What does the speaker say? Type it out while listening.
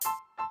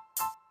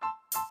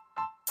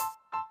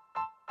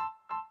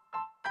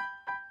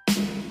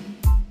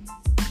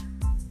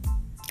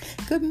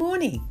Good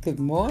morning. Good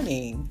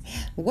morning.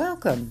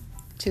 Welcome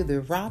to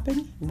the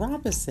Robin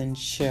Robinson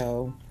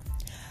Show.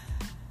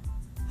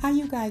 How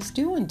you guys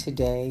doing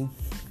today?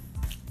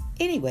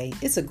 Anyway,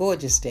 it's a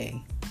gorgeous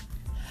day.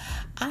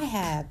 I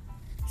have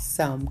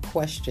some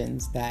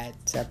questions that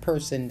a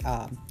person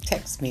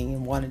texted me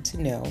and wanted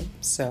to know,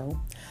 so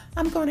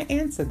I'm going to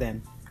answer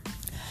them.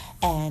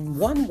 And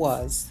one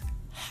was,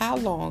 how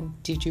long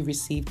did you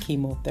receive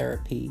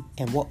chemotherapy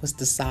and what was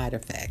the side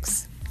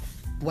effects?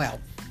 Well,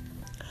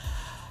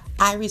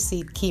 I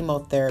received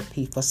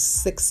chemotherapy for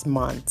 6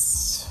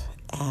 months,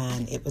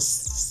 and it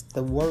was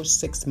the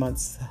worst 6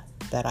 months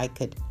that I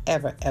could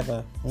ever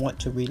want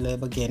to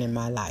relive again in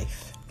my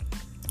life.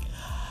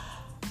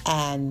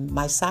 And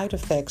my side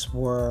effects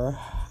were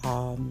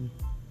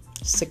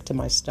sick to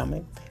my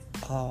stomach,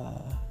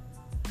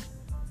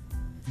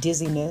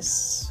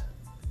 dizziness,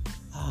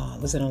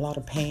 was in a lot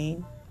of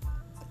pain.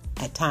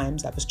 At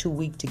times, I was too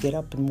weak to get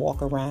up and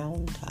walk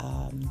around.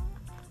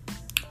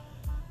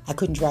 I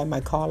couldn't drive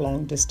my car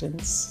long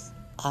distance.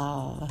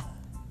 I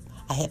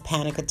had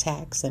panic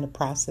attacks in the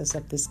process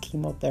of this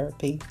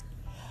chemotherapy.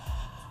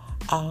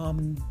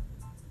 I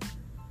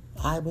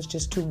was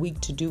just too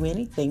weak to do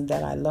anything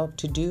that I love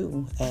to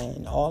do.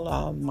 And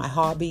all my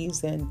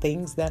hobbies and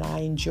things that I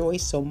enjoy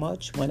so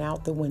much went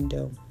out the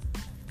window.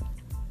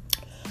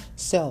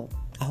 So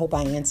I hope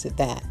I answered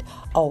that.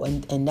 Oh,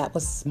 and that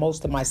was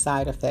most of my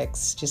side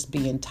effects, just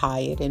being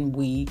tired and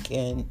weak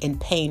and in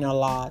pain a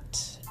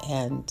lot.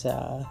 And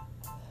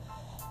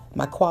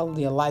my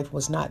quality of life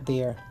was not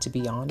there, to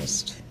be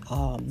honest.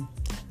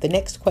 The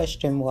next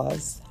question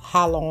was,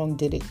 how long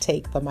did it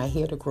take for my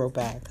hair to grow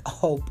back?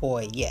 Oh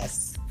boy,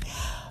 yes.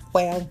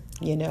 Well,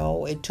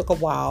 it took a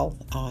while.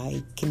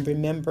 I can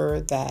remember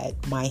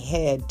that my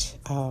head,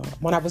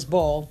 when I was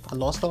bald, I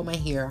lost all my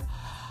hair.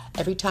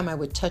 Every time I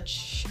would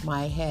touch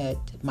my head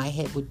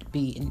would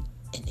be in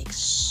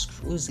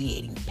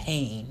excruciating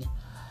pain.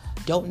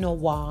 Don't know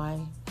why.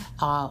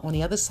 On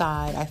the other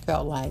side, I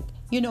felt like,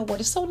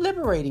 it's so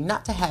liberating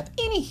not to have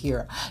any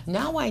hair.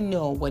 Now I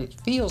know what it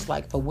feels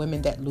like for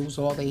women that lose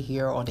all their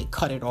hair or they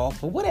cut it off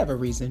for whatever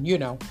reason,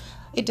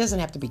 It doesn't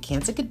have to be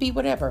cancer. It could be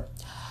whatever.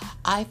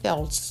 I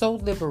felt so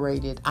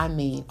liberated. I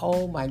mean,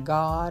 oh my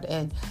God.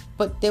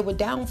 But there were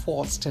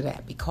downfalls to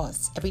that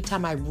because every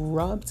time I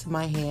rubbed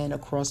my hand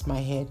across my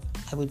head,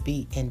 I would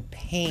be in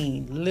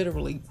pain,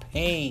 literally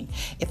pain.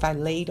 If I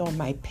laid on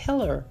my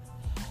pillow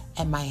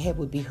and my head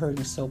would be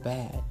hurting so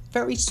bad.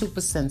 Very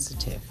super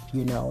sensitive,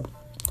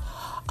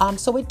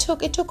 So it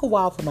took a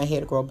while for my hair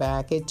to grow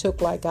back. It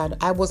took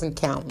I wasn't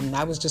counting.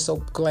 I was just so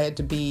glad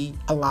to be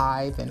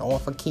alive and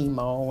off of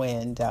chemo,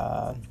 and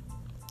I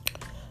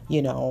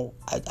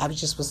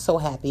was so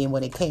happy. And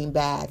when it came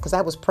back, because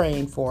I was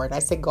praying for it, I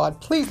said, God,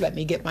 please let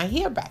me get my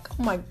hair back.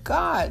 Oh my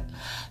God,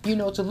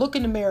 to look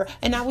in the mirror.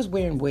 And I was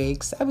wearing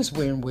wigs. I was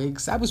wearing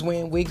wigs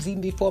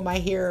even before I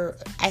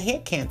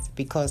had cancer,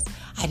 because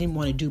I didn't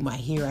want to do my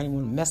hair. I didn't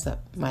want to mess up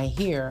my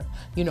hair,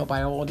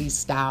 by all these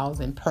styles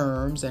and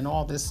perms and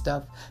all this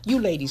stuff. You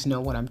ladies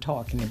know what I'm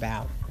talking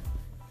about.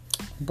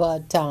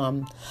 But,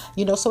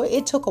 so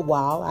it took a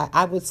while.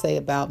 I would say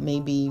about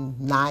maybe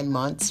 9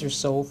 months or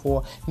so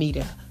for me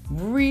to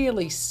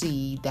really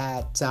see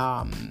that,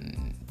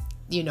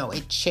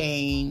 it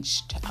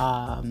changed.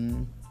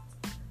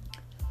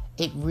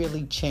 It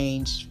really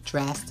changed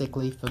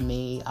drastically for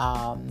me.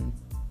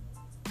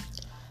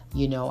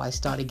 I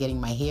started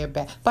getting my hair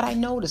back. But I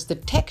noticed the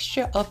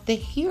texture of the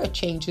hair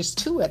changes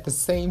too at the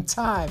same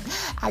time.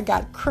 I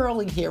got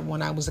curly hair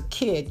when I was a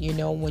kid.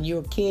 When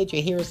you're a kid,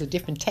 your hair is a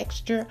different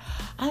texture.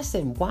 I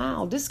said,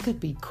 wow, this could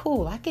be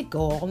cool. I could go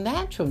all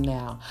natural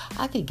now.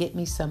 I could get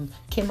me some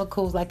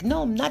chemicals,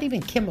 not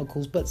even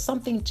chemicals, but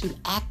something to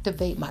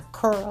activate my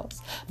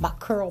curls. My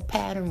curl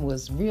pattern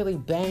was really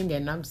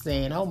banging. I'm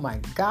saying, oh my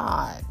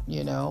God,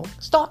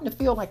 starting to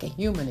feel like a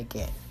human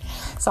again.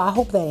 So I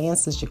hope that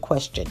answers your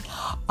question.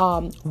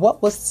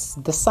 What was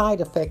the side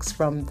effects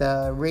from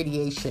the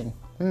radiation?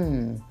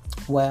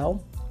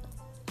 Well,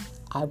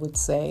 I would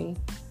say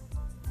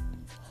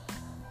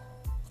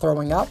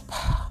throwing up,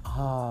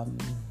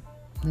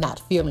 not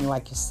feeling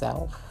like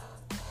yourself.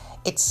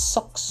 It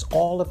sucks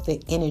all of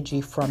the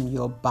energy from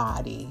your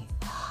body.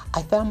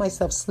 I found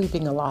myself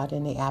sleeping a lot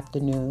in the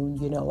afternoon,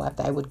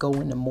 after I would go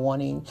in the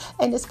morning.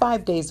 And it's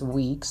 5 days a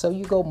week. So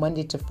you go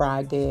Monday to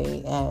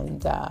Friday,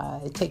 and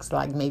it takes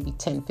maybe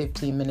 10,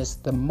 15 minutes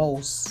the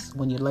most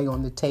when you lay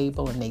on the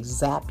table and they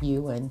zap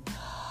you. And,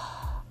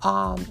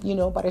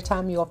 by the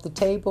time you're off the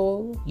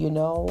table,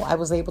 I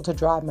was able to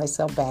drive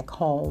myself back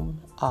home.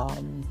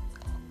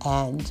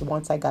 And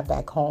once I got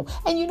back home,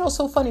 and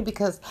so funny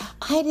because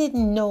I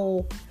didn't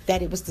know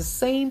that it was the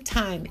same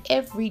time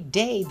every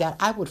day that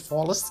I would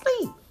fall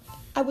asleep.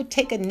 I would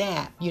take a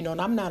nap, and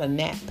I'm not a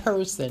nap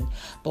person.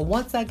 But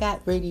once I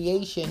got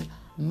radiation,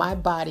 my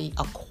body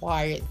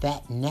acquired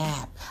that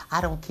nap.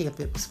 I don't care if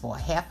it was for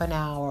half an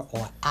hour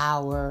or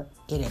hour,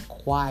 it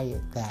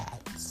acquired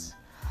that.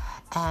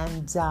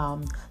 And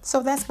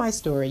so that's my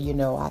story.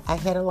 I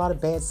had a lot of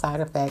bad side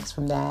effects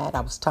from that. I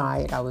was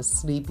tired. I was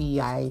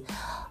sleepy. I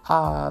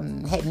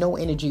had no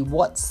energy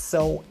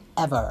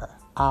whatsoever.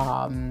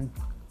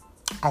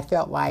 I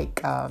felt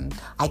like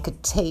I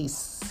could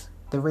taste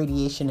the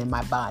radiation in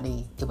my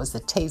body. It was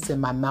the taste in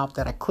my mouth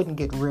that I couldn't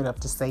get rid of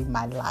to save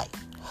my life.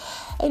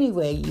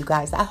 Anyway, you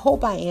guys, I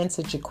hope I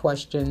answered your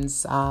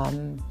questions.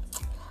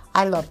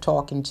 I love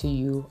talking to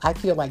you. I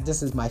feel like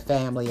this is my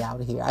family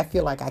out here. I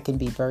feel like I can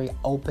be very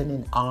open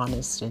and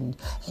honest and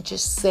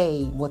just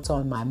say what's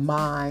on my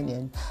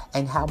mind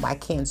and how my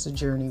cancer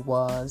journey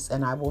was.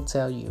 And I will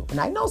tell you. And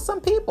I know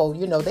some people,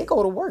 they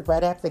go to work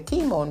right after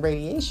chemo and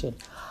radiation.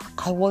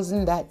 I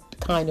wasn't that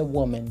kind of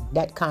woman,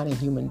 that kind of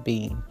human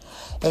being.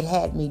 It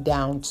had me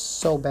down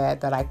so bad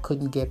that I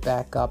couldn't get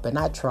back up, and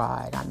I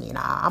tried. I mean,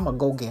 I'm a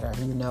go-getter,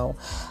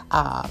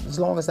 As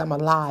long as I'm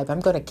alive, I'm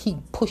going to keep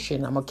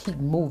pushing. I'm going to keep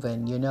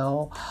moving,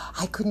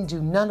 I couldn't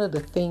do none of the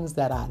things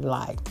that I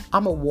liked.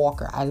 I'm a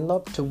walker. I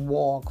love to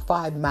walk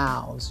 5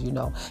 miles,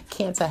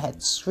 Cancer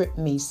had stripped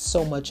me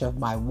so much of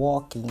my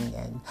walking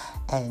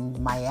and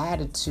my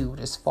attitude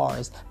as far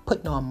as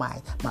putting on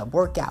my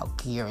workout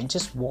gear and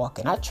just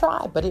walking. I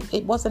tried, but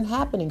it wasn't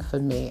happening for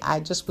me. I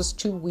just was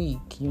too weak,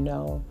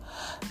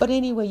 But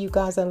anyway, you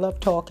guys, I love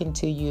talking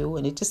to you,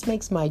 and it just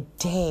makes my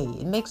day.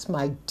 It makes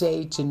my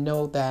day to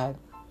know that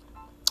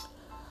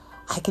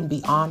I can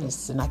be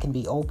honest and I can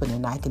be open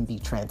and I can be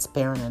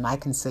transparent and I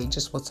can say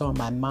just what's on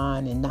my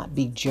mind and not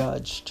be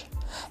judged.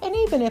 And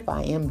even if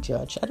I am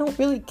judged, I don't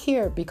really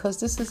care because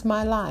this is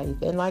my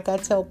life. And like I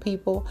tell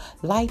people,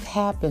 life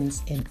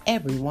happens in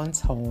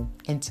everyone's home.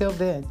 Until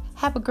then,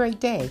 have a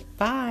great day.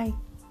 Bye.